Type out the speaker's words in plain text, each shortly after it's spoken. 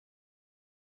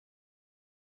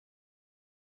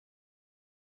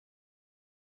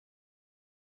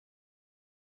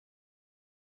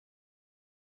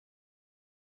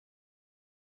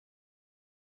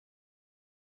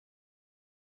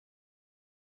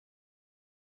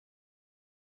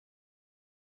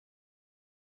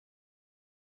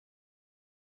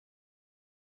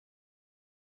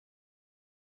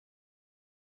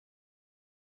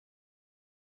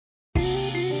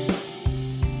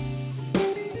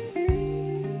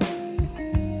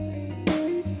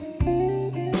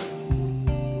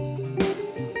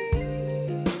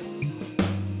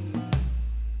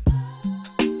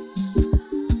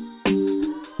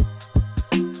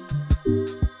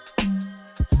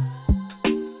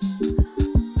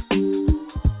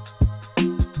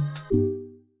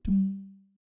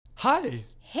Hi,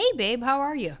 Hey, babe, how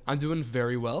are you? I'm doing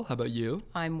very well. How about you?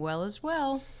 I'm well as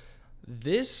well.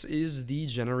 This is the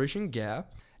Generation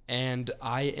Gap, and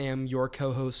I am your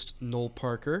co host, Noel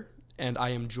Parker, and I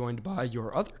am joined by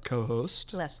your other co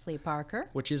host, Leslie Parker.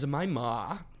 which is my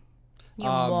ma. Your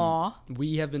ma.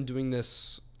 We have been doing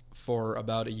this for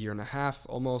about a year and a half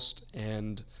almost,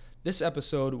 and this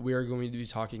episode we are going to be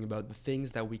talking about the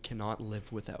things that we cannot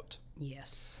live without.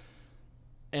 Yes.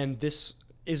 And this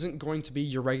isn't going to be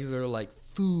your regular like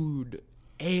food,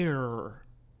 air,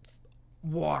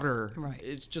 water. Right.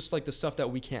 It's just like the stuff that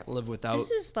we can't live without.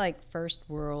 This is like first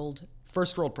world,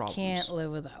 First world problems. can't live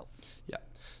without. Yeah.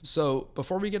 So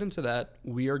before we get into that,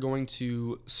 we are going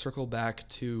to circle back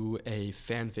to a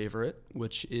fan favorite,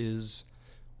 which is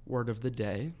word of the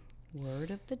day. Word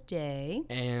of the day.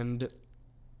 And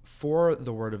for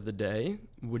the word of the day,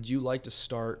 would you like to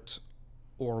start,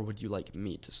 or would you like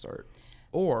me to start?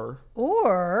 Or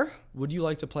would you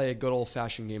like to play a good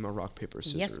old-fashioned game of rock, paper,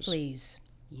 scissors? Yes, please.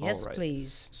 Yes, All right.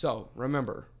 please. So,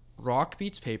 remember, rock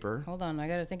beats paper. Hold on, I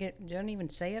gotta think it. Don't even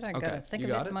say it. I Okay, gotta think you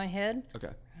of got it it? in my head. Okay.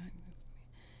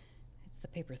 It's the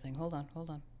paper thing. Hold on.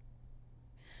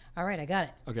 All right, I got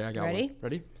it. Okay, I got Ready? one.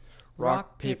 Ready?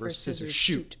 Rock, paper, scissors,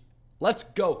 shoot. Let's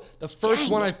go. The first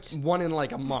Dang one it. I've won in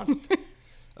like a month.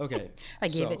 Okay. I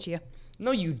gave it to you.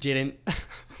 No, you didn't.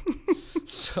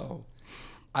 So,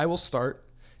 I will start,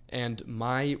 and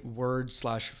my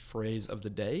word/phrase of the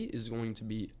day is going to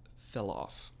be fell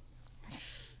off.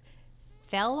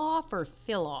 Fell off or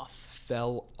fill off?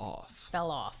 Fell off.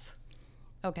 Fell off.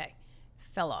 Okay.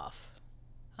 Fell off.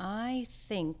 I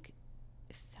think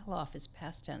fell off is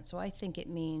past tense, so I think it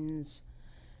means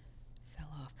fell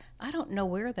off. I don't know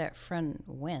where that friend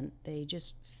went. They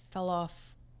just fell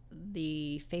off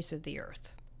the face of the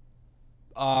earth.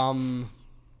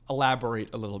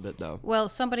 Elaborate a little bit though. Well,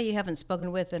 somebody you haven't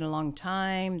spoken with in a long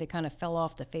time, they kind of fell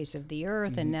off the face of the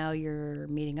earth, and now you're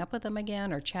meeting up with them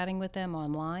again or chatting with them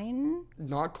online.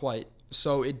 Not quite.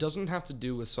 So it doesn't have to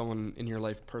do with someone in your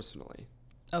life personally.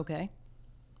 Okay.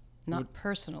 Not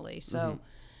personally. So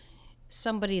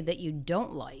somebody that you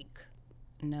don't like.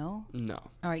 No? No,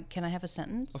 All right, can I have a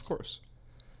sentence? of course.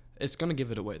 It's gonna give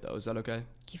it away though. Is that okay?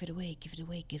 Give it away, give it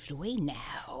away, give it away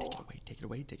now. Take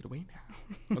it away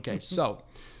now. Okay, so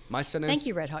my sentence. Thank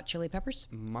you, Red Hot Chili Peppers.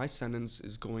 My sentence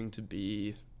is going to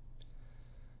be: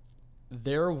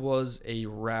 there was a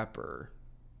rapper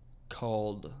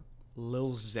called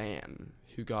Lil Xan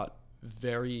who got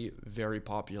very, very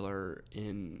popular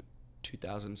in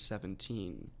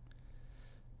 2017,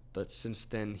 but since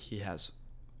then he has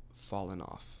fallen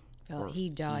off. Oh, Or he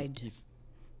died.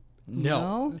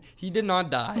 No, he did not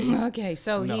die. Okay,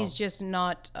 so No. he's just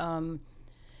not.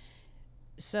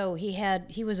 So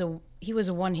he was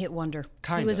a one-hit wonder.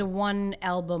 He was Kinda. a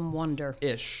one-album wonder.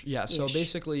 Ish, yeah. So Ish.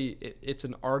 basically, it's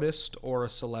an artist or a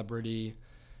celebrity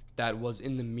that was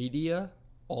in the media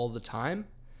all the time,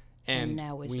 and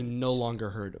now we isn't. no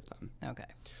longer heard of them. Okay.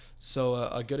 So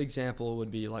a good example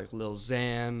would be like Lil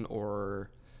Xan or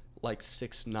like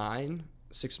 6ix9ine.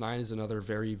 6ix9ine is another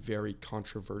very, very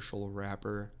controversial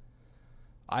rapper.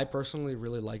 I personally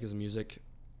really like his music,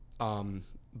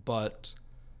 but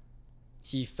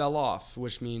he fell off,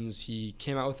 which means he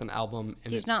came out with an album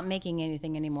and He's not making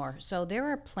anything anymore. So there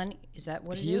are plenty. Is that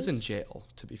what he it is is? in jail,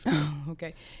 to be fair.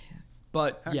 Okay.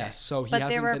 But yes, so he But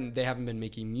hasn't there are- been. They haven't been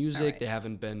making music. Alright. They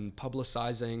haven't been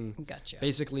publicizing. Gotcha.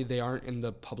 Basically, they aren't in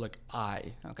the public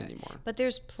eye Okay. anymore. But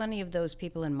there's plenty of those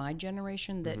people in my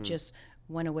generation that just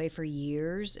went away for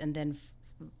years and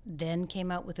then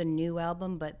came out with a new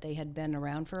album, but they had been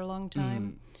around for a long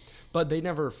time. But they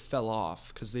never fell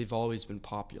off because they've always been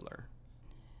popular,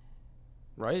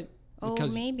 right? Oh,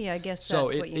 Because maybe. I guess so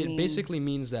that's it, what you it mean. basically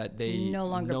means that they No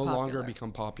longer popular.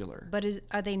 become popular. But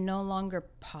are they no longer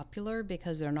popular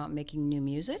because they're not making new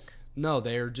music? No,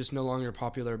 they're just no longer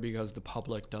popular because the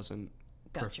public doesn't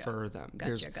Gotcha. prefer them.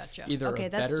 There's Gotcha. either Okay, a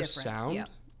that's better different. sound Yeah.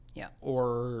 Yeah.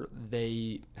 or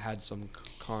they had some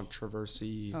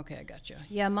controversy. Okay, I gotcha.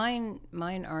 Yeah, mine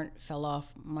aren't fell off.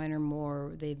 Mine are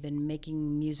more. They've been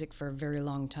making music for a very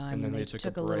long time, And then they they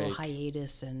took a little break.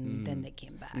 hiatus, and then they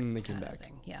came back. And they came kind of back.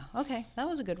 thing. Yeah. Okay, that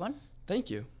was a good one. Thank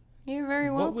you. You're very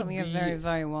What would welcome. You're be- very,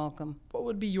 very welcome. What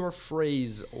would be your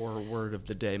phrase or word of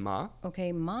the day, Ma?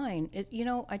 Okay, mine.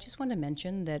 I just want to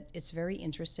mention that it's very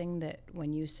interesting that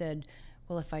when you said,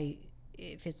 "Well, if I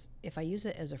use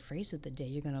it as a phrase of the day,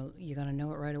 you're gonna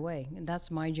know it right away." And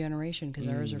that's my generation because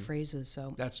ours are phrases.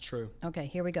 So That's true. okay,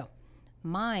 here we go.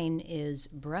 Mine is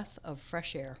breath of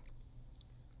fresh air.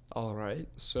 All right.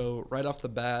 So right off the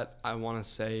bat, I want to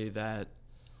say that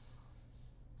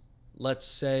let's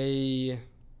say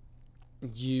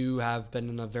you have been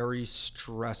in a very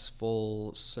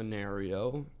stressful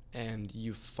scenario and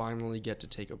you finally get to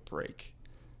take a break.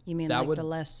 You mean That like would- the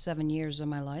last 7 years of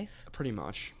my life? Pretty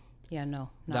much. Yeah, no,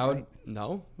 That not would right.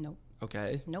 no? Nope,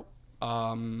 Okay. nope.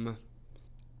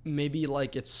 Maybe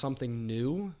like it's something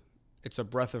new. It's a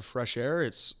breath of fresh air.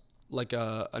 It's like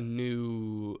a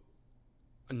new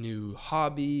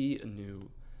hobby, a new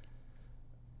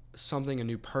something, a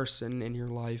new person in your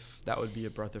life. That would be a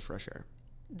breath of fresh air.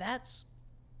 That's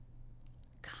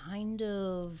kind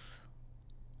of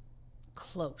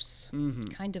close.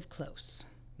 Kind of close.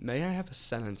 May I have a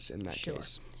sentence in that Sure.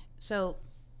 case? So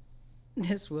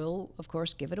this will, of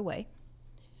course, give it away.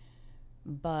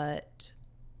 But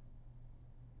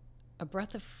a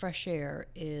breath of fresh air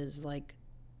is like,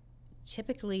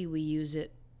 typically we use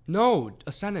it. No,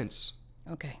 a sentence.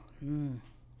 Okay.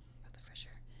 Breath of fresh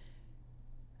air.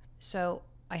 So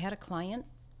I had a client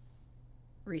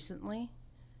recently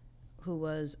who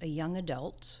was a young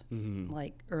adult,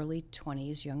 like early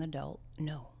 20s, young adult.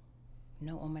 No,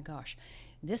 oh my gosh.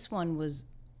 This one was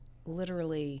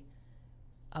literally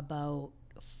about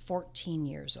 14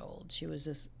 years old. She was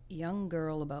this young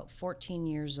girl, about 14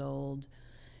 years old,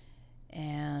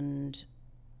 and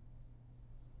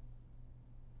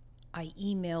I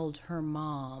emailed her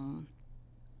mom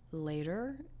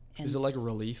later. And Is it like a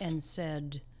relief? And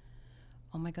said,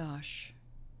 "Oh my gosh,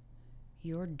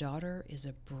 your daughter is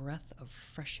a breath of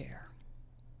fresh air."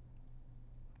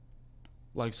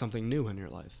 Like something new in your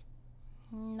life.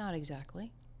 Not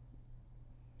exactly.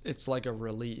 It's like a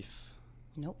relief.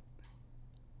 Nope.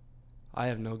 I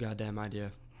have no goddamn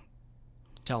idea.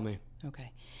 Tell me.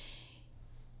 Okay.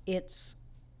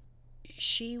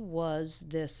 She was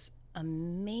this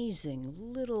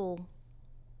amazing little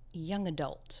young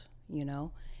adult,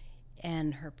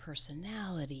 and her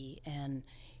personality, and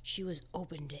she was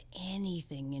open to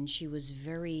anything, and she was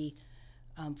very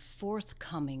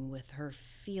forthcoming with her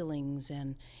feelings,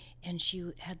 and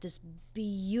she had this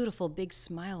beautiful big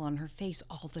smile on her face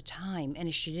all the time. And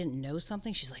if she didn't know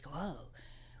something, she's like, "Whoa,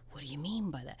 what do you mean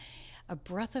by that?" A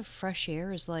breath of fresh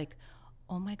air is like,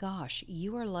 "Oh my gosh,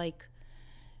 you are like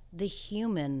the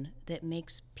human that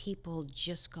makes people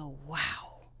just go,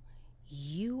 wow,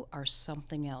 you are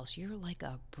something else. You're like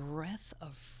a breath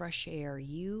of fresh air.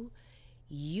 You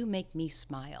make me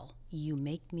smile. You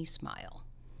make me smile.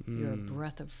 You're a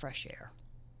breath of fresh air."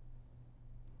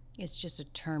 It's just a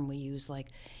term we use. Like,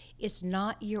 it's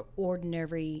not your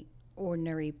ordinary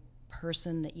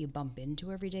person that you bump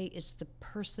into every day. It's the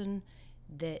person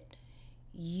that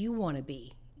you want to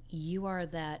be. You are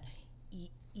that.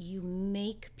 You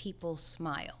make people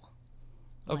smile.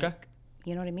 Okay. Like,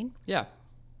 you know what I mean? Yeah.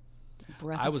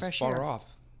 Breath I of was fresh far air.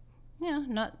 off. Yeah,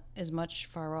 not as much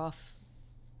far off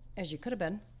as you could have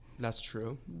been, That's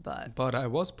true. but But I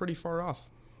was pretty far off.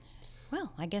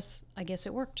 well, I guess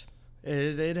it worked.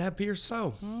 It appears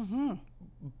so.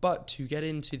 But to get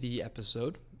into the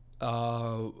episode,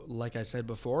 like I said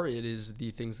before, it is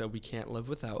the things that we can't live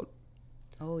without.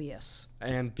 Oh yes.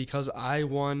 And because I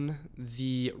won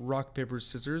the rock, paper,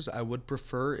 scissors, I would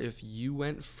prefer if you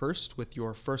went first with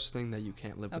your first thing that you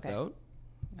can't live Okay. without.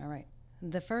 All right.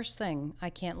 The first thing I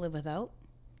can't live without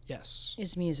Yes,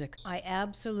 is music. I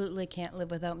absolutely can't live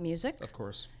without music. of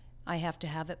course. I have to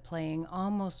have it playing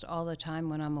almost all the time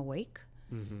when I'm awake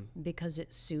because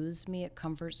it soothes me, it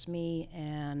comforts me,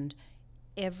 and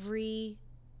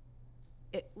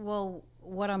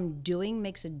what I'm doing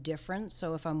makes a difference.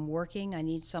 So if I'm working, I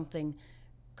need something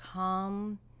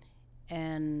calm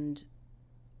and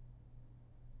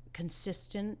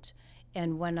consistent.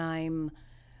 And when I'm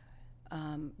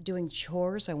doing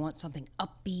chores, I want something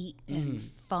upbeat and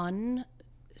fun.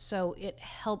 So it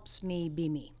helps me be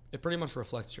me. It pretty much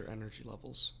reflects your energy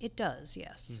levels. It does,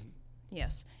 yes.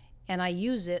 Yes. And I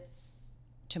use it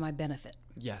to my benefit.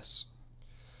 Yes.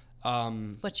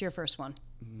 What's your first one?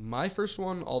 My first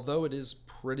one, although it is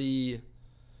pretty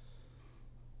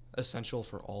essential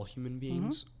for all human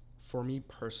beings, for me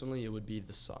personally, it would be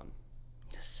the sun.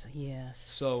 Yes.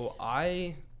 So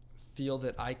I feel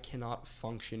that I cannot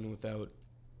function without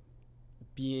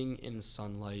being in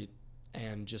sunlight,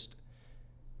 and just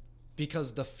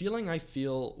because the feeling I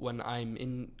feel when I'm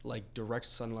in like direct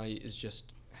sunlight is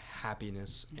just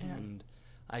happiness, and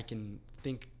I can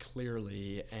think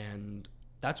clearly, and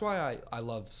that's why I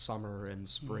love summer and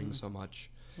spring so much.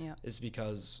 Yeah. Is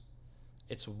because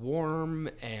it's warm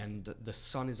and the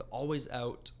sun is always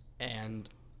out, and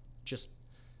just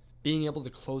being able to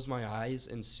close my eyes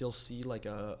and still see like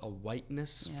a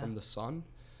whiteness from the sun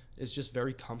is just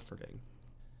very comforting.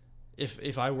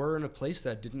 if I were in a place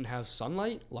that didn't have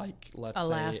sunlight, like let's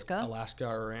Alaska. say Alaska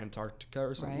or Antarctica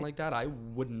or something Right. like that, I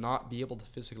would not be able to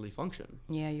physically function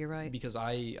Yeah, you're right. because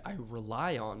I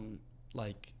rely on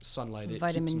like sunlight. It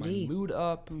Vitamin keeps my D. mood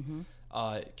up. Mm-hmm.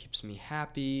 It keeps me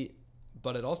happy,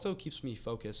 but it also keeps me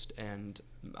focused and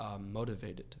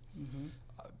motivated. Mm-hmm.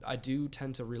 I do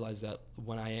tend to realize that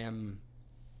when I am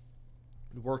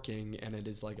working and it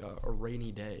is like a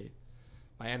rainy day,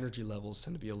 my energy levels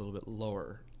tend to be a little bit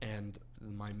lower, and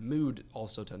my mood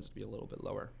also tends to be a little bit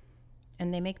lower.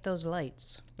 And they make those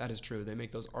lights. That is true. They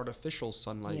make those artificial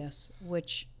sunlight. Yes,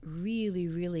 which really,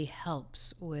 really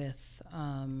helps with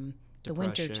the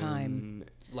winter time. Depression,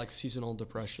 like seasonal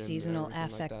depression. and Seasonal everything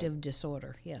like that. affective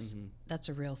disorder. Yes, Mhm. that's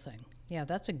a real thing. Yeah,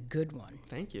 that's a good one.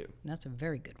 Thank you. That's a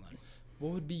very good one.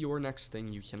 What would be your next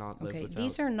thing you cannot live Okay, without?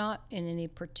 these are not in any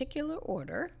particular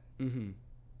order. Mm-hmm.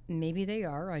 Maybe they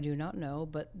are, I do not know.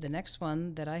 But the next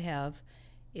one that I have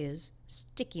is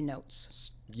sticky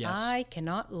notes. Yes. I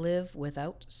cannot live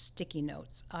without sticky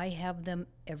notes. I have them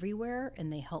everywhere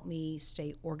and they help me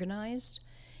stay organized.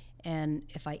 And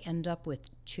if I end up with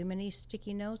too many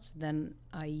sticky notes, then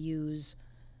I use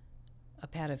a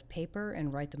pad of paper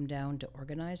and write them down to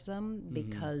organize them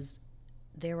because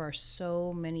there are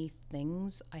so many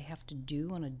things I have to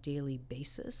do on a daily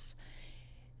basis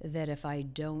that if I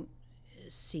don't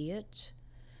see it,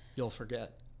 You'll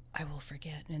forget. I will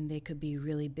forget. And they could be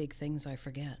really big things I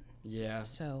forget. Yeah.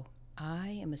 So I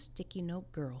am a sticky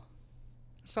note girl.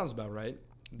 Sounds about right.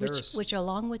 Which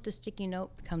along with the sticky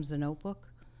note becomes the notebook.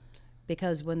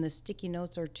 Because when the sticky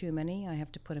notes are too many, I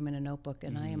have to put them in a notebook.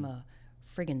 And I am a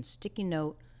friggin' sticky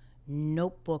note,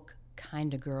 notebook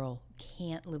kind of girl.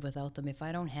 Can't live without them. If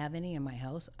I don't have any in my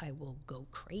house, I will go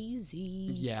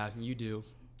crazy. Yeah, you do.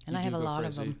 And You I do have a go lot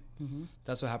crazy. of them.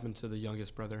 That's what happened to the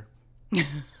youngest brother.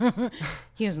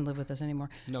 He doesn't live with us anymore.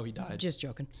 No, he died. Just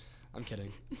joking. I'm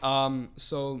kidding.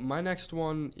 So my next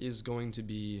one is going to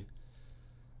be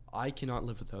I cannot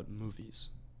live without movies.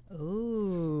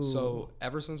 Ooh. So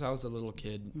ever since I was a little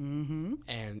kid, Mm-hmm.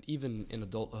 and even in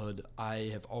adulthood, I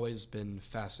have always been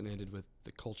fascinated with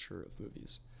the culture of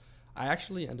movies. I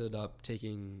actually ended up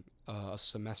taking a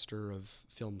semester of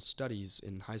film studies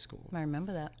in high school, I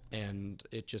remember that. and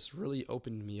it just really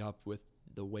opened me up with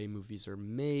the way movies are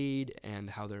made and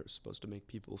how they're supposed to make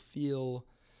people feel,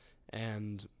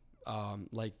 and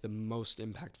like the most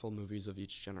impactful movies of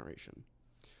each generation.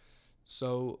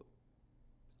 So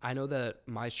I know that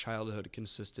my childhood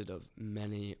consisted of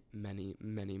many, many,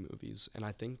 many movies, and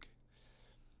I think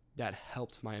that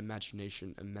helped my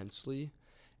imagination immensely.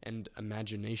 And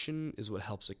imagination is what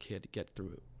helps a kid get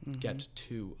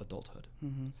to adulthood.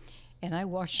 Mm-hmm. And I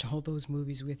watched all those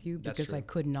movies with you That's because I true.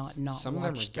 could not Some of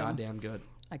watch them are them. goddamn good.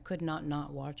 I could not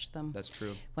watch them. That's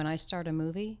true. When I start a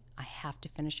movie, I have to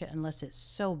finish it unless it's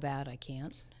so bad I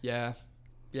can't. Yeah.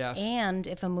 Yes. And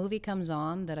if a movie comes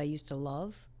on that I used to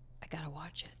love, I gotta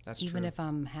watch it. That's even true. if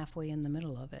I'm halfway in the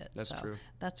middle of it. That's So true.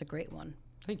 That's a great one.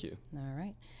 Thank you. All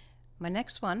right. My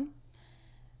next one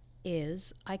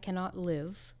is I cannot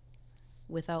live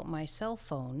without my cell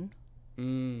phone.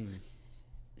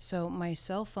 So my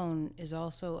cell phone is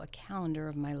also a calendar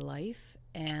of my life,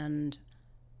 and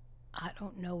I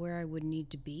don't know where I would need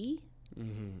to be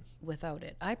without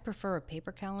it. I prefer a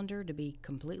paper calendar, to be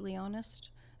completely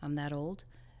honest. I'm that old.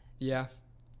 Yeah.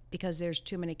 Because there's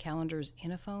too many calendars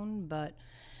in a phone, but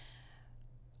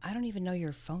I don't even know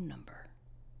your phone number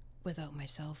without my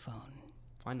cell phone.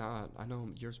 Why not? I know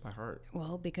yours by heart.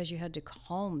 Well, because you had to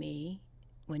call me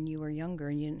when you were younger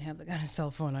and you didn't have the kind of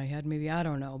cell phone I had. Maybe, I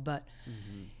don't know, but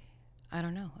I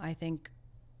don't know. I think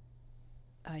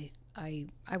I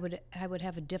would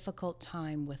have a difficult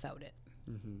time without it.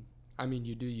 I mean,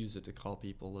 you do use it to call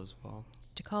people as well.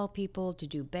 To call people, to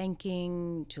do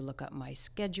banking, to look up my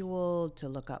schedule, to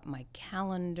look up my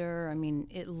calendar. I mean,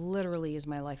 it literally is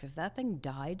my life. If that thing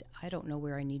died, I don't know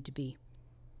where I need to be.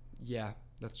 Yeah,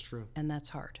 that's true. And that's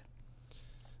hard.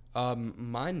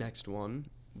 My next one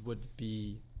would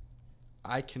be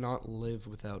I cannot live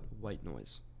without white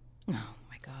noise. Oh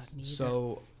my God, me either.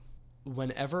 So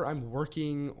whenever I'm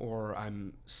working or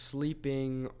I'm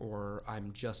sleeping or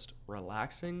I'm just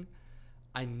relaxing,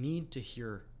 I need to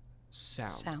hear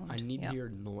sound. I need to hear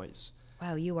noise.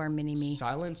 Wow, you are mini-me.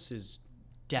 Silence is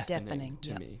deafening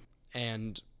to me.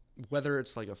 And whether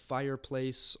it's like a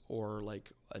fireplace or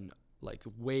like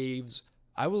waves,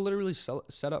 I will literally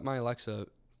set up my Alexa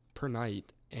per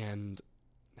night and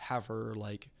have her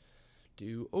like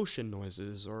do ocean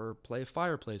noises or play a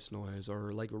fireplace noise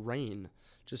or like rain,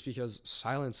 just because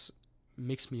silence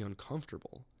makes me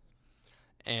uncomfortable.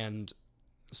 And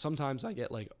sometimes I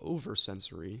get like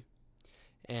oversensory,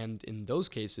 and in those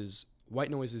cases white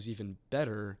noise is even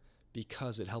better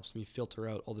because it helps me filter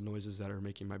out all the noises that are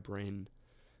making my brain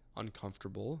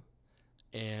uncomfortable,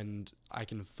 and I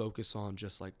can focus on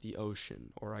just like the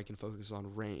ocean, or I can focus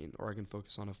on rain, or I can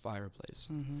focus on a fireplace.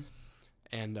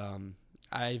 And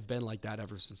I've been like that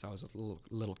ever since I was a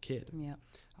little kid. Yeah.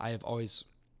 I have always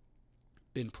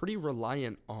been pretty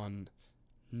reliant on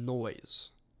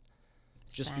noise,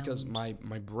 just because Sound.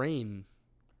 my brain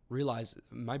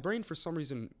for some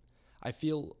reason, I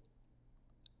feel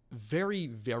very,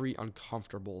 very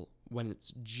uncomfortable when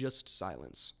it's just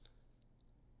silence.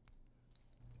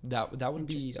 That would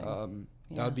be Interesting.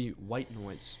 that would be white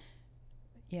noise.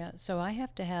 Yeah, so I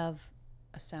have to have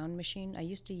a sound machine. I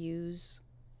used to use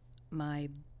my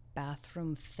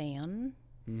bathroom fan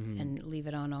and leave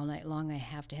it on all night long. I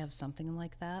have to have something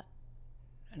like that.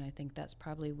 And I think that's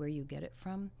probably where you get it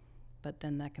from. But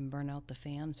then that can burn out the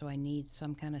fan, so I need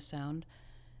some kind of sound.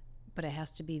 But it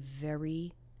has to be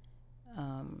very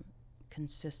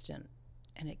consistent,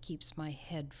 and it keeps my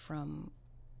head from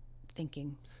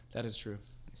thinking. That is true.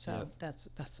 So Yeah. that's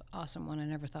an awesome one. I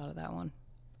never thought of that one.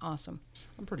 Awesome.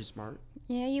 I'm pretty smart.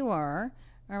 Yeah, you are.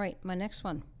 All right, my next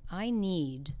one. I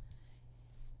need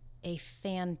a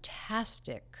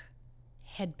fantastic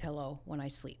head pillow when I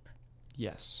sleep,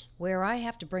 Yes. where I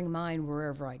have to bring mine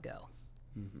wherever I go,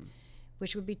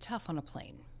 which would be tough on a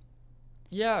plane.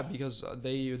 Yeah, because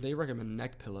they recommend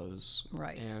neck pillows.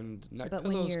 Right. And neck But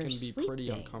when pillows you're can be pretty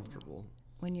sleeping- uncomfortable.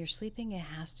 When you're sleeping, it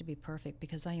has to be perfect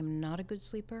because I am not a good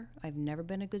sleeper. I've never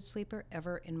been a good sleeper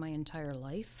ever in my entire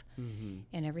life. And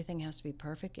everything has to be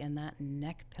perfect, and that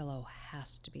neck pillow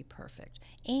has to be perfect.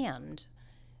 And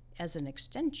as an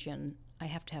extension, I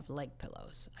have to have leg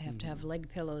pillows. I have to have leg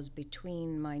pillows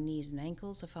between my knees and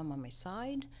ankles if I'm on my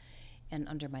side, and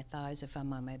under my thighs if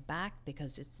I'm on my back,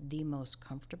 because it's the most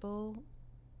comfortable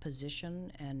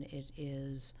position, and it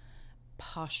is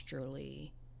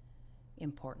posturally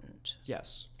important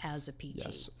Yes. as a PT.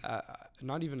 Yes.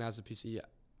 Not even as a PC,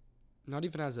 not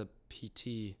even as a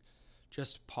PT,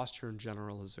 just posture in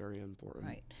general is very important.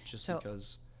 Right. Just So-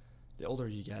 because the older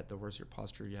you get, the worse your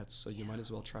posture gets. So you might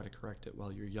as well try to correct it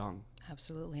while you're young.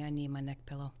 Absolutely, I need my neck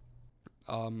pillow.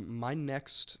 My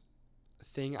next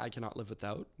thing I cannot live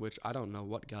without, which I don't know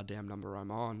what goddamn number I'm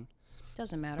on,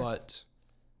 Doesn't matter. but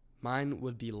mine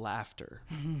would be laughter.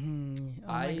 Oh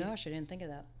my gosh, I didn't think of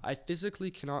that. I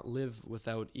physically cannot live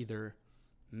without either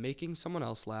making someone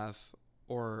else laugh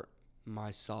or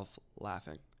myself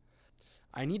laughing.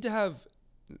 I need to have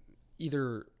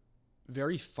either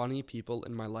very funny people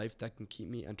in my life that can keep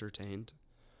me entertained,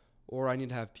 or I need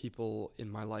to have people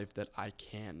in my life that I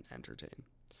can entertain.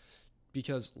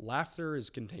 Because laughter is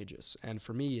contagious, and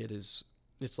for me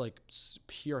it's like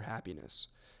pure happiness.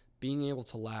 Being able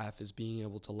to laugh is being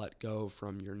able to let go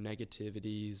from your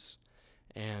negativities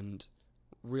and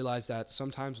realize that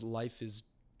sometimes life is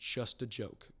just a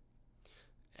joke.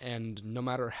 And no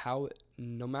matter how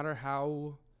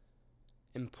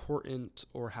important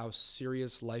or how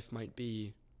serious life might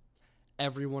be,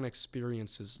 everyone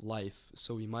experiences life,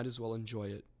 so we might as well enjoy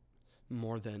it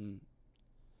more than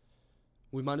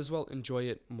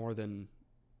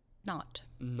Not.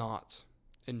 not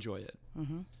enjoy it.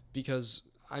 Because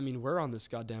I mean, we're on this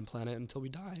goddamn planet until we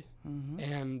die.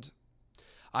 And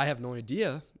I have no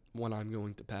idea when I'm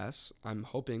going to pass. I'm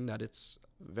hoping that it's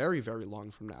very, very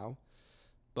long from now.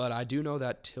 But I do know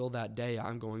that till that day,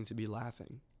 I'm going to be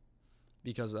laughing.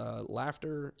 Because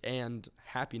laughter and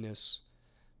happiness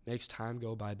makes time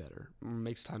go by better,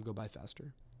 makes time go by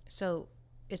faster. So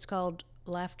it's called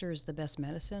Laughter is the Best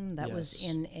Medicine. That was Yes.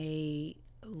 in a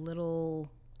little,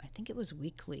 I think it was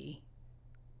weekly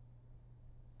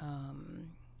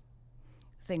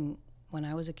thing when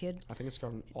I was a kid. I think it's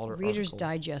got an older Reader's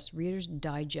article. Reader's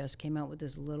Digest came out with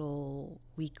this little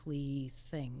weekly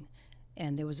thing,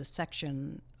 and there was a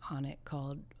section on it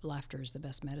called Laughter is the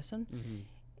Best Medicine,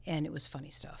 and it was funny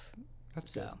stuff.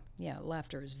 That's good. So, yeah,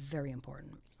 laughter is very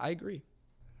important. I agree.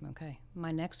 Okay.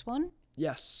 My next one,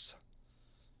 Yes.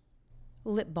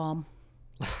 lip balm.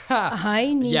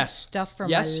 I need Yes. stuff for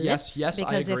Yes, my yes, lips yes, I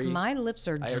because if agree. my lips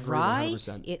are I agree dry,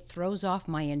 100%. it throws off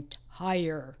my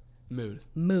entire Mood.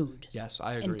 mood. Yes,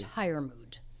 I agree. Entire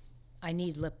mood. I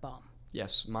need lip balm.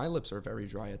 Yes, my lips are very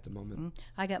dry at the moment.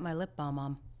 I got my lip balm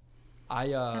on.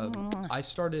 I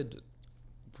started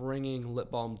bringing lip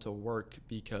balm to work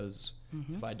because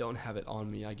if I don't have it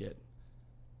on me, I get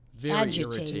very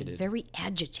irritated. Very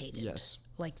agitated. Yes.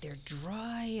 Like they're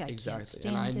dry. I can't Exactly.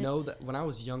 stand And I it. know that when I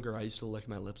was younger, I used to lick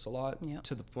my lips a lot Yeah.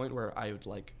 to the point where I would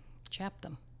Chap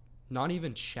them. not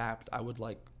even chapped, I would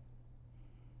like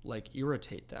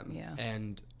irritate them. Yeah.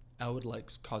 And I would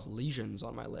cause lesions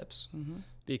on my lips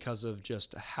because of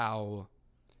just how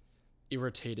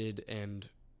irritated and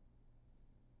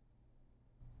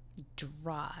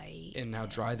Dry. how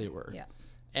dry they were. Yeah.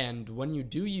 And when you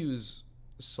do use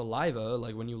saliva,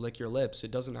 like when you lick your lips,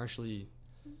 it doesn't actually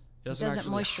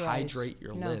moisturize. hydrate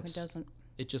your No, lips. it doesn't.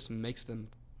 It just makes them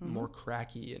more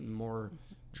cracky and more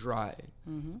dry.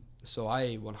 So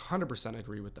I 100%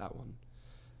 agree with that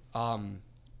one.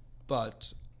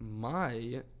 But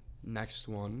my next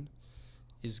one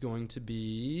is going to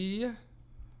be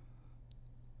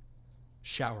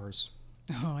showers.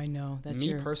 Oh, I know. That's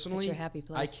Me that's personally, your happy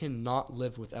I place. cannot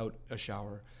live without a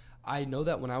shower. I know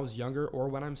that when I was younger or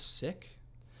when I'm sick,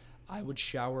 I would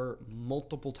shower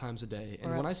multiple times a day.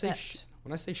 And Or when upset.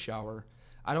 I say shower,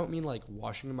 I don't mean like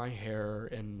washing my hair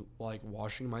and like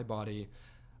washing my body.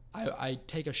 I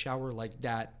take a shower like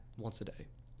that once a day.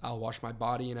 I'll wash my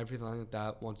body and everything like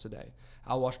that once a day.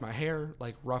 I'll wash my hair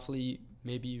like roughly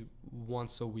maybe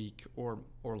once a week or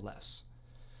less.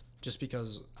 Just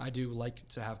because I do like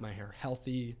to have my hair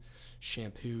healthy,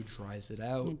 shampoo dries it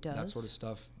out, It that does. sort of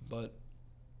stuff. But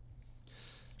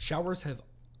showers have,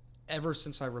 ever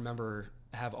since I remember,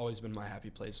 have always been my happy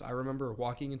place. I remember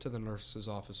walking into the nurse's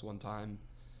office one time.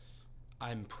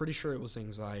 I'm pretty sure it was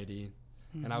anxiety,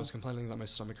 and I was complaining that my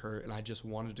stomach hurt, and I just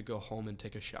wanted to go home and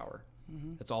take a shower.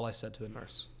 That's all I said to the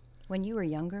nurse. When you were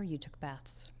younger, you took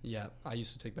baths. Yeah, I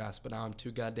used to take baths, but now I'm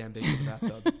too goddamn big for the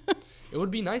bathtub. It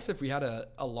would be nice if we had a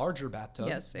larger bathtub.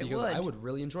 Yes, it because would. I would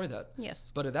really enjoy that.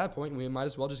 Yes. But at that point, we might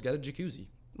as well just get a jacuzzi.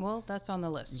 Well, that's on the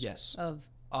list. Yes. Of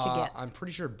to get. I'm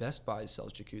pretty sure Best Buy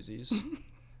sells jacuzzis,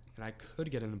 and I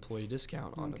could get an employee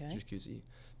discount on Okay. a jacuzzi.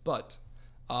 But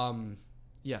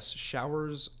yes,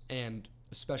 showers and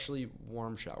especially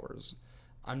warm showers.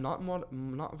 I'm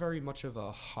not very much of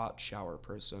a hot shower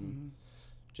person,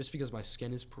 just because my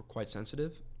skin is quite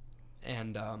sensitive,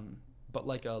 and but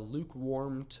like a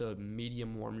lukewarm to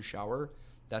medium warm shower,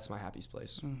 that's my happiest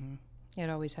place. It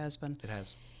always has been. It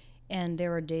has. And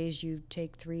there are days you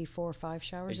take 3, 4, 5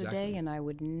 showers a day, Exactly. and I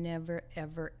would never,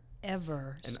 ever,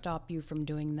 ever stop you from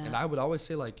doing that. And I would always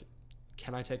say, like,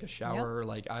 can I take a shower?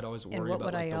 Like, I'd always worry what about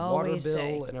would like I the water always bill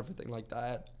say? and everything like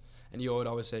that. And you would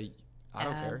always say, I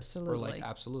don't care. Or Absolutely. like,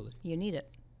 absolutely. You need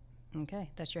it. Okay,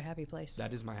 that's your happy place.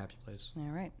 That is my happy place. All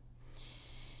right.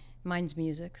 Mine's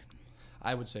music.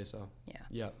 I would say so. Yeah.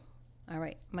 Yeah. All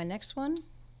right. My next one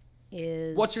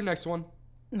is. What's your next one?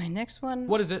 My next one.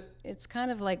 What is it? It's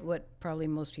kind of like what probably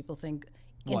most people think.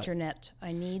 What? Internet.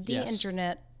 I need the Yes.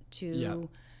 internet to Yeah.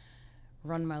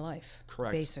 run my life.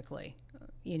 Correct. Basically,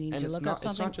 you need And to it's look not, up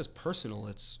something. it's not just personal,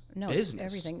 it's No,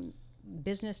 business. it's everything,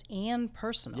 business and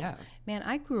personal. Yeah. Man,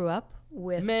 I grew up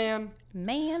with Man,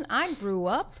 I grew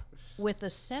up with a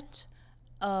set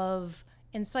of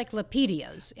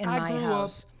encyclopedias in I my grew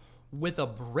house. up with a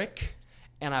brick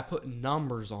and I put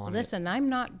numbers on it Listen, I'm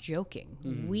not joking.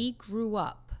 Mm-hmm. We grew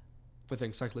up with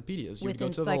encyclopedias. You with would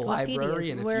go to the library, encyclopedias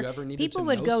and if where you ever needed people to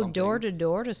would know go something, door to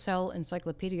door to sell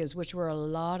encyclopedias, which were a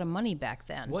lot of money back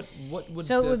then. What would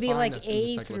So it would be define like us in A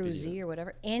through encyclopedia? Z or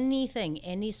whatever. Anything,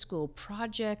 any school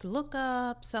project. Look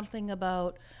up something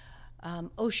about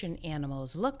ocean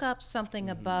animals. Look up something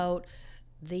about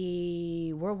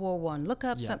the World War One. Look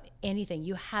up anything.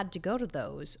 You had to go to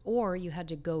those, or you had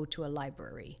to go to a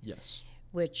library, Yes.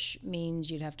 which means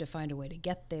you'd have to find a way to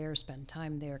get there, spend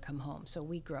time there, come home. So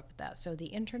we grew up with that. So the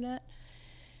internet,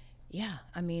 yeah,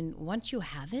 I mean, once you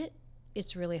have it,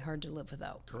 it's really hard to live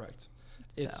without. Correct.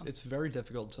 So. It's very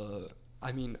difficult to.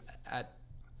 I mean,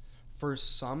 for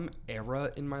some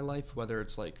era in my life, whether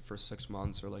it's like for 6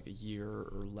 months or like a year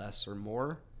or less or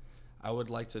more, I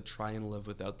would like to try and live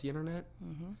without the internet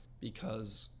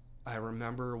because I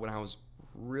remember when I was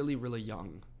really, really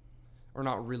young, or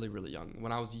not really, really young,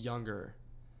 when I was younger,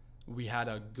 we had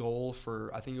a goal for,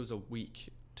 I think it was a week,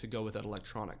 to go without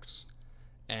electronics.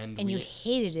 And You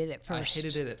hated it at I first.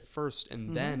 hated it at first,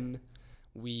 and then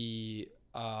we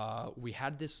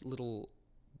had this little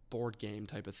board game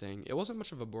type of thing. It wasn't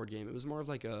much of a board game. It was more of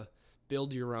like a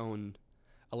build your own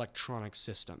electronic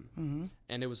system.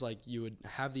 And it was like you would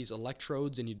have these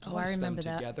electrodes and you'd Oh, I place them remember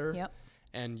that. together. Yep.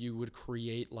 And you would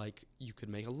create, like, you could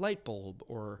make a light bulb,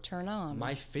 or Turn on.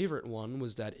 my favorite one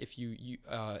was that if you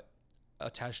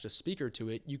attached a speaker to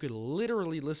it, you could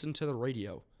literally listen to the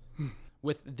radio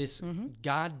with this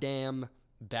goddamn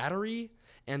battery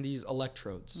and these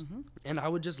electrodes. And I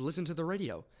would just listen to the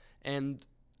radio. And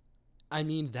I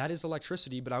mean, that is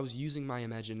electricity, but I was using my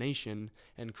imagination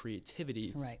and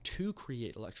creativity Right. to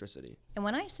create electricity. And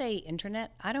when I say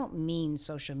internet, I don't mean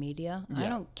social media. I Yeah.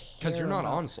 don't care. 'Cause you're not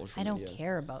about- on social I don't media.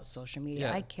 care about social media.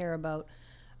 Yeah. I care about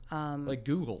Like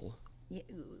Google.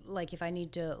 like if I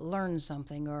need to learn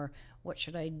something, or what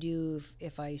should I do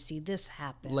if I see this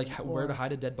happen, Like where to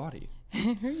hide a dead body.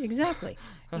 exactly,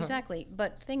 exactly.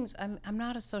 But things, I'm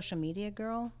not a social media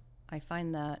girl. I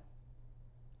find that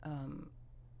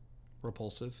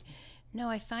Repulsive. no,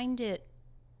 I find it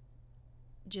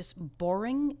just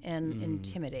boring and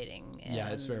intimidating. Yeah,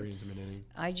 it's and very intimidating.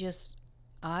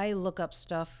 I look up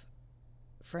stuff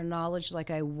for knowledge like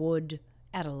I would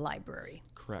at a library.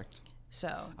 Correct. So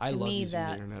to I love me using the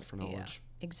that internet for knowledge.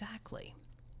 yeah, exactly.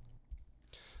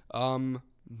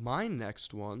 My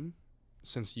next one,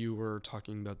 since you were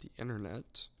talking about the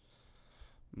internet,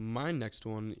 my next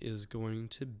one is going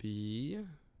to be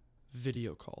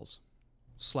video calls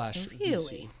 / VC.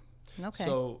 Really? Okay.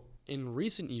 So in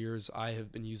recent years, I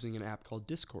have been using an app called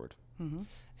Discord. Mm-hmm.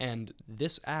 And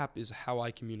this app is how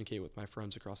I communicate with my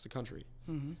friends across the country.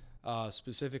 Mm-hmm.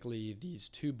 Specifically, these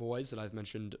two boys that I've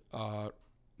mentioned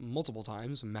multiple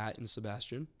times, Matt and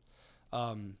Sebastian.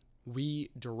 We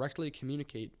directly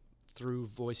communicate through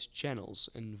voice channels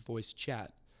and voice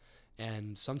chat.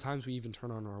 And sometimes we even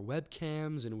turn on our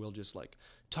webcams and we'll just like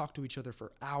talk to each other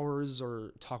for hours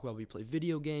or talk while we play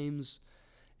video games.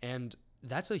 And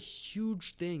that's a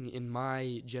huge thing in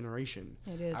my generation.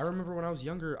 It is. I remember when I was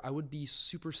younger, I would be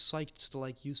super psyched to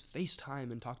like use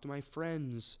FaceTime and talk to my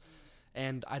friends.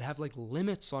 And I'd have like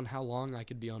limits on how long I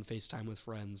could be on FaceTime with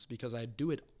friends because I'd do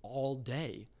it all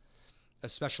day,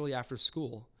 especially after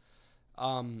school.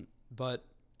 But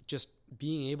just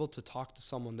being able to talk to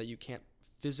someone that you can't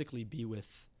physically be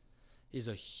with is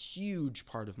a huge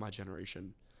part of my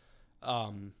generation.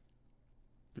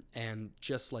 And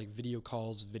just like video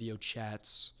calls, video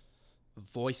chats,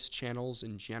 voice channels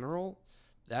in general,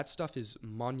 that stuff is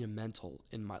monumental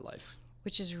in my life.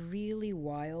 Which is really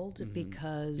wild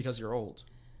because you're old.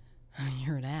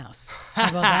 you're an ass. How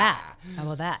about that? How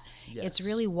about that? Yes. It's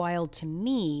really wild to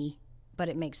me, but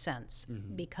it makes sense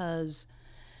because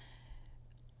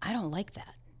I don't like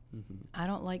that. I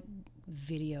don't like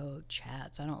video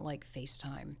chats. I don't like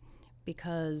FaceTime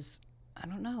because I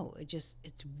don't know. It's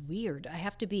weird. I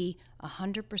have to be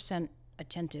 100%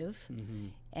 attentive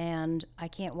and I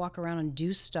can't walk around and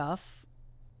do stuff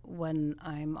when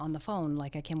I'm on the phone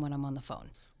like I can when I'm on the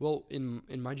phone. Well, in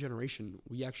my generation,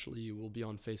 we actually will be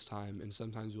on FaceTime and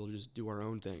sometimes we'll just do our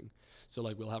own thing. So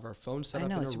like we'll have our phone set I up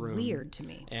know, in it's a room. weird to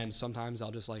me. And sometimes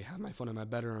I'll just like have my phone in my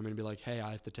bedroom and be like, hey,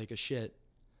 I have to take a shit.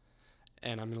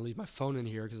 And I'm going to leave my phone in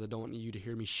here because I don't want you to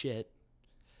hear me shit.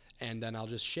 And then I'll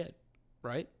just shit,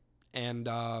 right? And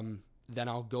then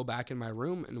I'll go back in my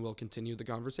room and we'll continue the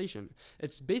conversation.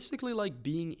 It's basically like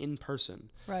being in person.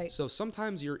 Right. So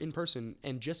sometimes you're in person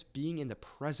and just being in the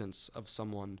presence of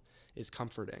someone is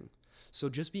comforting. So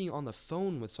just being on the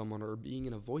phone with someone or being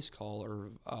in a voice call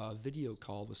or a video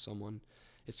call with someone,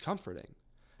 it's comforting.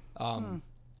 And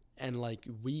like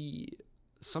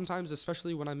sometimes,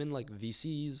 especially when I'm in like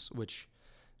VCs, which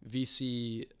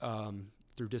VC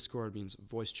through Discord means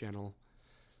voice channel,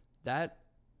 that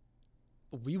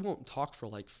we won't talk for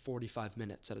like 45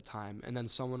 minutes at a time. And then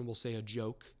someone will say a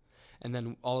joke. And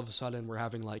then all of a sudden we're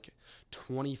having like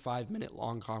 25-minute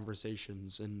long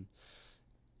conversations. And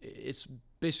it's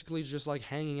basically just like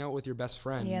hanging out with your best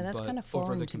friend. Yeah, that's but kind of over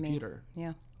foreign the to computer. me.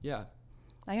 Yeah. Yeah.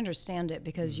 I understand it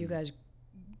because you guys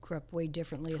grew up way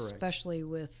differently, Correct. especially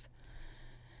with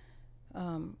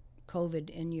COVID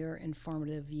in your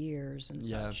informative years and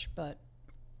such. But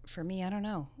for me, I don't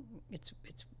know.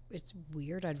 It's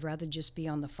weird. I'd rather just be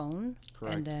on the phone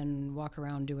Correct. and then walk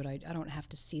around and do it. I don't have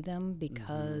to see them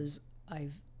because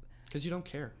Because you don't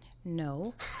care.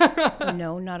 No,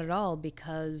 no, not at all.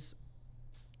 Because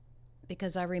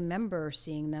I remember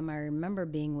seeing them. I remember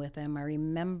being with them. I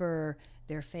remember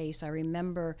their face. I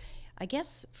remember. I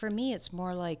guess for me, it's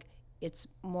more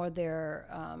their.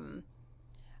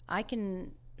 I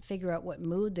can figure out what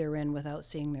mood they're in without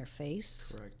seeing their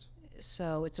face. Correct.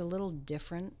 So it's a little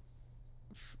different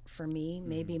for me.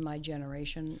 Maybe my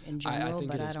generation in general, I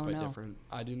think but it is I don't quite know. different.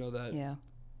 I do know that Yeah.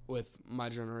 with my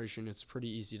generation, it's pretty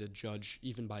easy to judge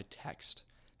even by text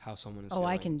how someone is Oh, feeling.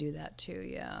 I can do that too.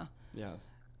 Yeah. Yeah.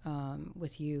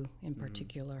 With you in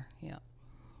particular. Yeah.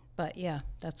 But yeah,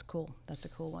 that's cool. That's a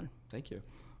cool one. Thank you.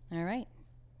 All right.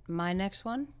 My next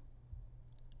one.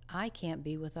 I can't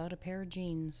be without a pair of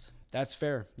jeans. That's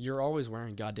fair. You're always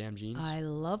wearing goddamn jeans. I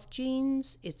love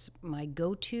jeans. It's my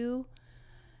go-to.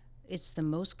 It's the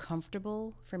most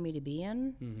comfortable for me to be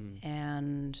in.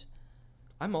 And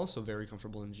I'm also very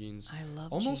comfortable in jeans. I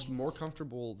love almost jeans. more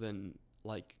comfortable than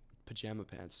like pajama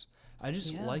pants. I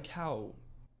just Yeah. like how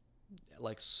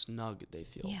like snug they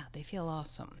feel. Yeah, they feel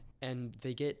awesome. And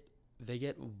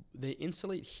they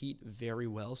insulate heat very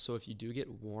well, so if you do get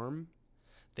warm,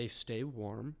 they stay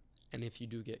warm And if you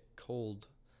do get cold,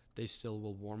 they still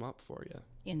will warm up for you.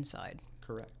 Inside.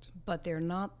 Correct. But they're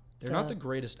not They're not the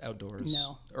greatest outdoors.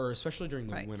 No. Or especially during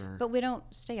the right. winter. But we don't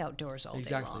stay outdoors all day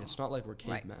Exactly. long. It's not like we're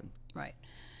cavemen. Right.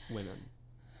 Women.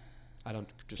 I don't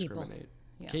discriminate.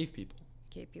 Yeah. Cave people.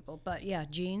 Okay, people. But yeah,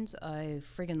 jeans. I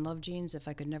friggin' love jeans. If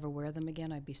I could never wear them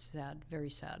again, I'd be sad. Very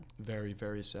sad. Very,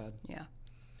 very sad. Yeah.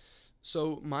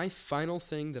 So my final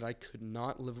thing that I could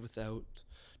not live without,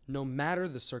 no matter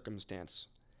the circumstance,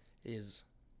 is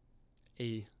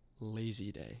a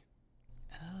lazy day.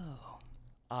 Oh.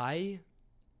 I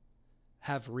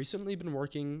have recently been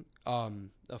working a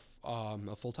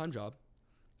full-time job,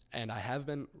 and I have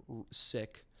been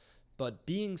sick, but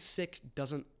being sick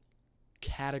doesn't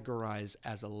categorize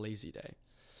as a lazy day.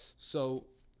 So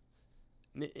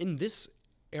in this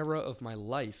era of my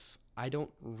life, I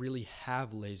don't really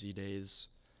have lazy days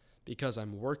because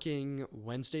I'm working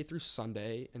Wednesday through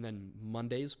Sunday, and then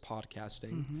Mondays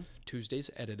podcasting, Tuesdays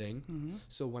editing.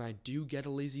 So when I do get a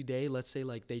lazy day, let's say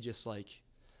like they just like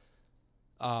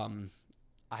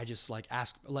I just like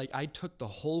ask, like I took the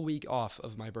whole week off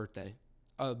of my birthday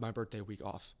week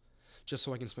off, just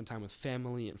so I can spend time with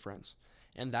family and friends.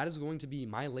 And that is going to be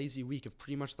my lazy week of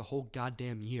pretty much the whole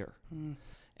goddamn year.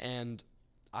 And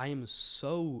I am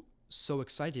so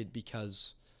excited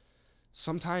because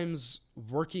sometimes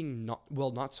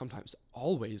not sometimes,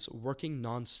 always working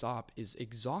nonstop is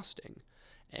exhausting.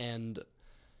 And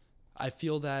I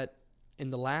feel that in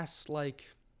the last,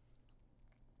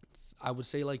 I would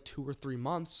say 2 or 3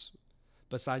 months,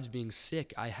 besides being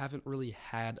sick, I haven't really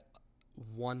had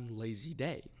one lazy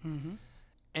day.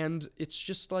 And it's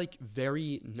just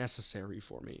very necessary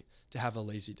for me to have a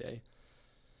lazy day.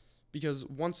 Because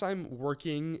once I'm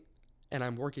working, and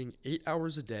I'm working 8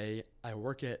 hours a day, I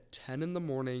work at 10 in the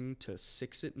morning to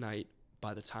 6 at night.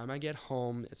 By the time I get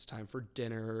home, it's time for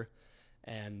dinner.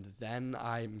 And then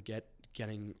I'm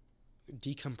getting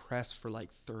decompressed for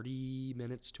 30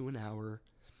 minutes to an hour.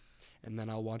 And then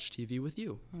I'll watch TV with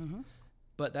you.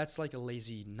 But that's like a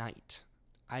lazy night.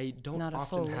 I don't Not a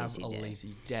often full have lazy a day.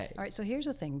 lazy day. All right, so here's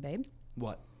the thing, babe.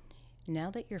 What?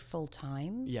 Now that you're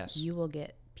full-time, Yes. you will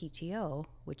get PTO,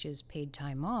 which is paid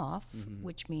time off,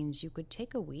 which means you could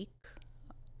take a week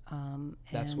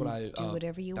That's and what I do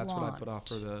whatever you that's want. what I put off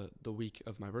for the week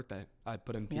of my birthday. I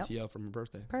put in PTO for my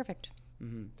birthday. Perfect.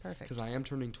 Perfect. Because I am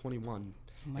turning 21.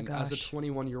 Oh my and gosh. as a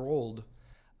 21-year-old,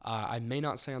 I may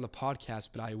not say on the podcast,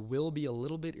 but I will be a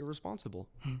little bit irresponsible.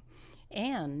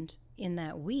 And in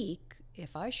that week,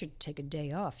 if I should take a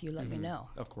day off, you let me know.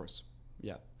 Of course.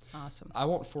 Yeah. Awesome. I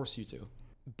won't force you to.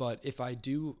 But if I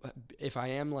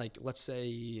am let's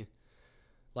say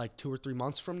 2 or 3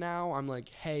 months from now, I'm like,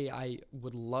 hey, I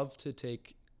would love to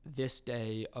take this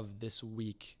day of this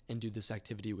week and do this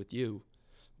activity with you.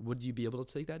 Would you be able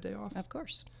to take that day off? Of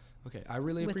course. Okay, I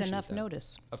really With appreciate enough that.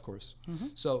 notice. Of course.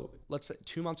 So let's say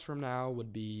 2 months from now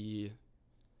would be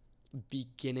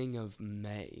beginning of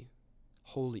May.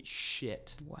 Holy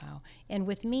shit. Wow. And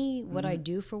with me, what I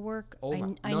do for work, Oh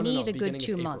my. I No, need a beginning good of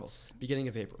 2 April. months. Beginning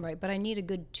of April. Right, but I need a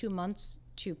good 2 months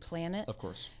to plan it Of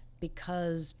course.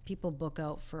 because people book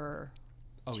out for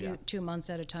Oh, yeah. 2 months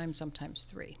at a time, sometimes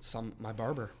 3. My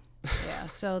barber. Yeah.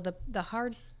 So the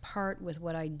hard part with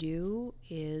what I do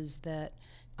is that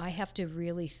I have to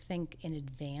really think in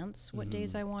advance what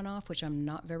days I want off, which I'm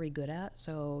not very good at.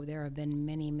 So there have been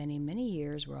many, many, many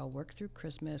years where I'll work through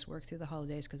Christmas, work through the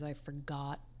holidays because I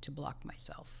forgot to block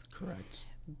myself. Correct.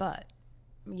 But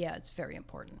yeah, it's very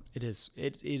important. It is.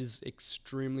 It is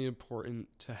extremely important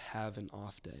to have an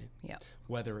off day. Yeah.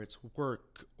 Whether it's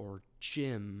work or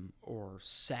gym or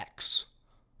sex.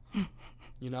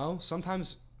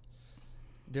 Sometimes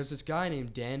there's this guy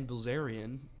named Dan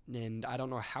Bilzerian, and I don't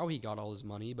know how he got all his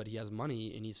money, but he has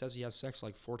money, and he says he has sex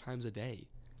 4 times a day.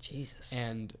 Jesus.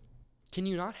 And can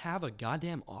you not have a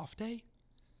goddamn off day?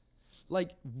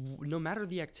 No matter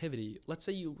the activity, let's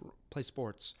say you play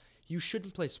sports, you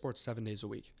shouldn't play sports 7 days a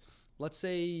week. Let's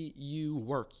say you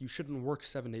work, you shouldn't work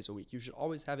 7 days a week. You should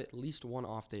always have at least 1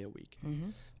 off day a week,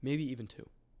 maybe even 2.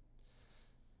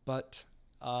 But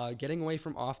getting away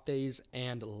from off days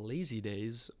and lazy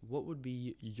days, what would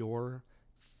be your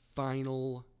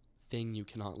final thing you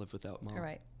cannot live without, Mom? All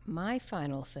right. My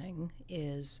final thing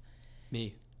is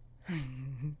Me.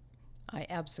 I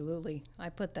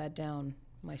put that down,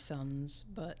 my sons,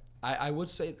 but I would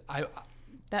say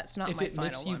that's not if my it final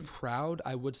makes you one. proud,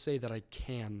 I would say that I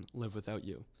can live without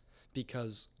you,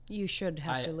 because You should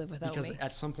have to live without because me.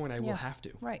 at some point I will Yeah. have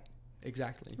to. Right.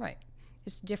 Exactly. Right.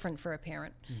 It's different for a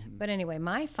parent. But anyway,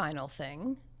 my final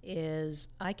thing is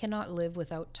I cannot live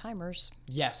without timers.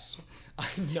 Yes, I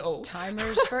know.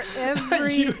 Timers for You have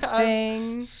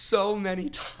everything. so many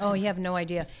times. Oh, you have no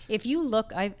idea. If you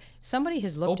look, somebody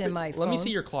has looked in my phone. Let me see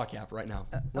your clock app right now.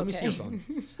 Let me see your okay.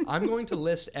 phone. I'm going to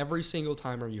list every single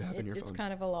timer you have in your It's phone.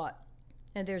 kind of a lot.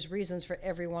 And there's reasons for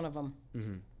every one of them.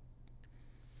 Mm-hmm.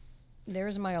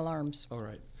 There's my alarms. All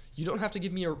right. You don't have to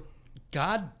give me a...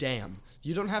 God damn.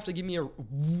 You don't have to give me a...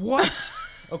 What?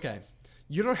 Okay.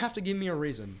 You don't have to give me a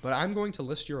reason, but I'm going to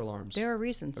list your alarms. There are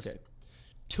reasons. Okay.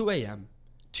 2 a.m.,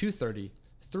 2:30,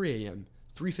 3 a.m.,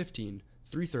 3:15,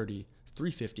 3:30,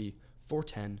 3:50,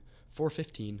 4:10,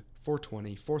 4:15,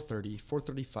 4:20, 4:30,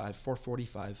 4:35,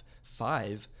 4:45,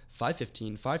 5,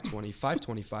 5:15, 5:20,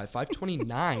 5:25,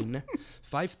 5:29,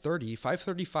 5:30,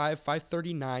 5:35,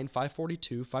 5:39,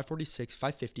 5:42, 5:46,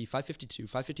 5:50, 5:52,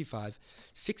 5:55,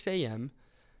 6 a.m.,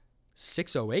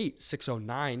 6:08,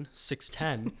 6:09,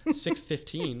 6:10,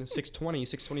 6:15, 6:20,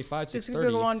 6:25, 6:30. This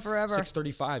could go on forever.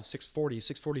 6:35, 6:40,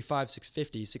 6:45,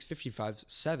 6:50, 6:55,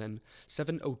 7,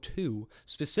 7:02,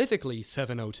 specifically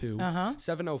 7:02,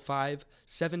 7:05,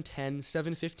 7:10,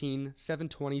 7:15,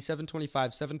 7:20,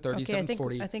 7:25, 7:30, Okay,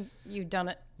 7:40. I think you've done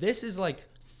it. This is like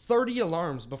 30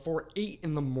 alarms before 8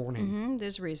 in the morning.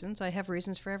 There's reasons. I have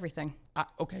reasons for everything.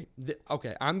 Okay,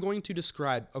 I'm going to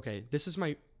describe. Okay, this is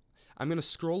my. I'm going to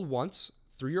scroll once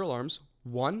through your alarms.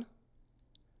 1,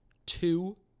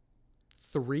 2,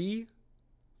 3,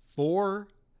 4,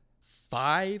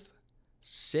 5,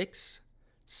 6,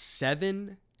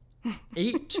 7,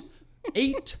 8.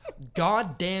 8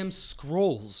 goddamn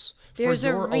scrolls There's for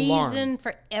a your reason alarm.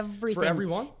 for everything. For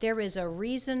everyone? There is a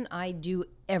reason I do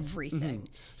everything.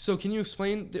 So can you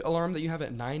explain the alarm that you have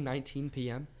at 9:19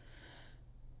 p.m.?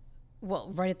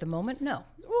 Well, right at the moment, no.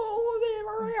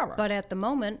 But at the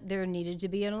moment, there needed to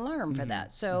be an alarm for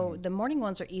that. So the morning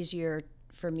ones are easier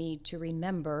for me to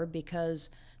remember because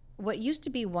what used to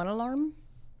be one alarm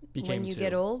Became when you 2.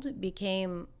 get old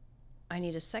became I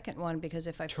need a second one because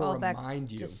if I fall back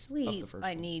remind you to of the sleep, first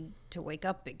I one. need to wake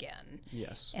up again.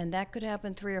 Yes. And that could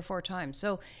happen 3 or 4 times.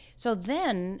 So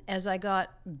then as I got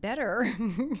better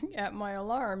at my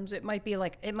alarms, it might be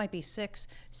 6,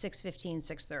 6:15,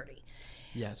 6:30.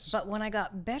 Yes. But when I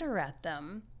got better at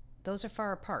them, those are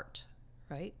far apart,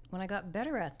 right? When I got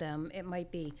better at them, it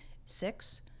might be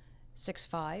 6,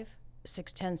 6:05,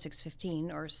 6:10,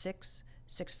 6:15, or 6,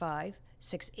 6:05,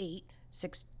 6:08,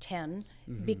 6:10,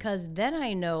 because then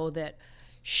I know that,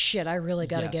 shit, I really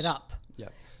got to get up. Yeah.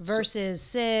 Versus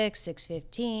 6,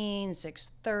 6:15,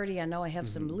 6:30, I know I have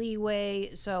some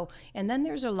leeway. So, and then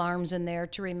there's alarms in there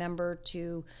to remember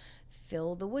to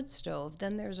fill the wood stove.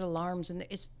 Then there's alarms in there.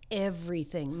 It's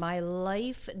everything. My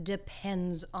life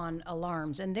depends on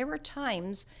alarms. And there were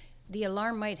times the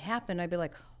alarm might happen. I'd be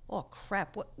like, oh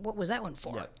crap, what was that one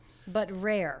for? Yeah. But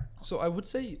rare. So I would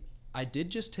say I did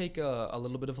just take a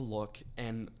little bit of a look,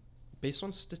 and based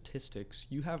on statistics,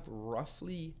 you have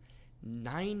roughly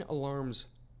 9 alarms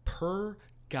per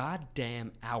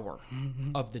goddamn hour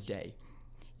of the day.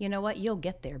 You know what? You'll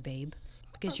get there, babe,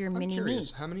 because you're I'm mini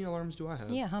curious, me. how many alarms do I have?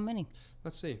 Yeah, how many?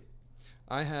 Let's see.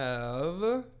 I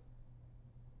have...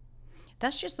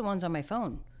 That's just the ones on my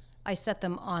phone. I set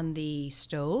them on the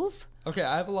stove. Okay,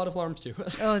 I have a lot of alarms too.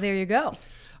 Oh, there you go.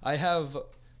 I have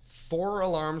 4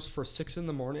 alarms for 6 in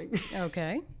the morning.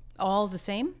 Okay. All the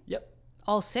same? Yep.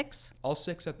 All 6? All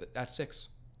 6 at 6.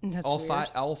 That's all weird. 5,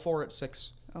 all 4 at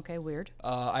 6. Okay, weird.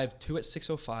 I have 2 at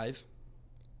 6:05.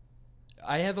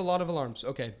 I have a lot of alarms.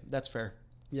 Okay, that's fair.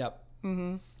 Yep.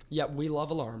 Mm-hmm. Yep, we love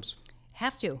alarms.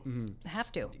 Have to.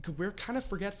 Have to. We're kind of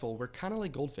forgetful. We're kind of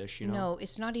like goldfish, you know? No,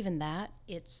 it's not even that.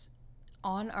 It's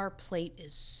on our plate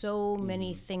is so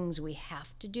many things we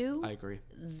have to do I agree.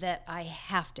 that I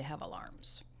have to have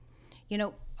alarms. You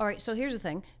know, all right, so here's the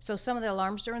thing. So some of the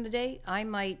alarms during the day, I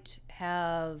might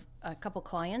have a couple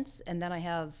clients and then I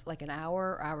have like an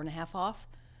hour and a half off.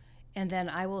 And then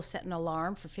I will set an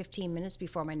alarm for 15 minutes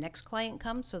before my next client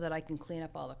comes so that I can clean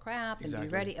up all the crap and Exactly.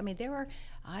 be ready. I mean,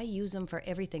 I use them for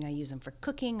everything. I use them for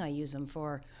cooking. I use them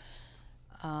for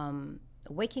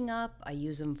waking up. I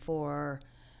use them for,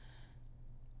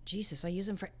 I use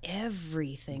them for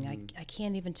everything. I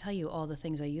can't even tell you all the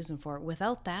things I use them for.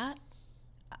 Without that,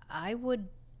 I would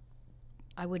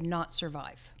not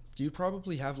survive. You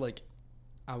probably have like,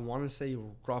 I want to say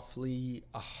roughly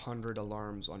 100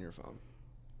 alarms on your phone.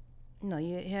 No,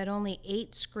 you had only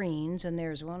 8 screens, and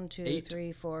there's 1, 2, 8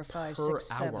 3, 4, 5, per 6,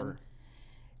 7. hour.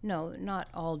 No, not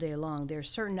all day long. There's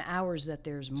certain hours that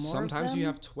there's more. Sometimes of them. you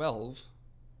have 12.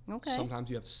 Okay. Sometimes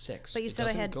you have 6. But you It said I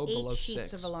doesn't had go 8 below sheets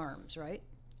 6. of alarms, right?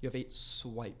 You have 8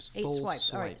 swipes. 8 full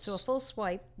swipes. All right. So a full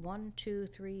swipe. 1, 2,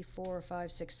 3, 4,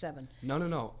 5, 6, 7.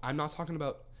 No. I'm not talking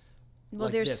about Well,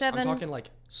 like there's this. 7. I'm talking like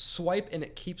swipe and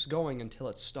it keeps going until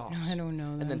it stops. I don't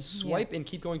know that. And then swipe and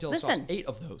keep going until it Listen. stops. 8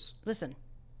 of those. Listen,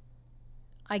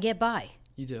 I get by,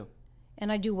 You do.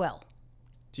 and I do well.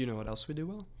 Do you know what else we do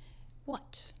well?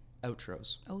 What?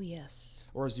 Outros. Oh, yes.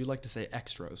 Or as you like to say,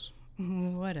 extros.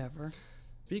 Whatever.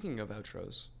 Speaking of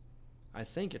outros, I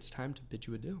think it's time to bid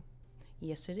you adieu.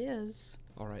 Yes, it is.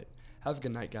 All right. Have a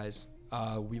good night, guys.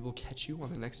 We will catch you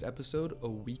on the next episode a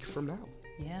week from now.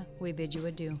 Yeah, we bid you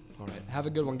adieu. All right. Have a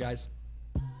good one, guys.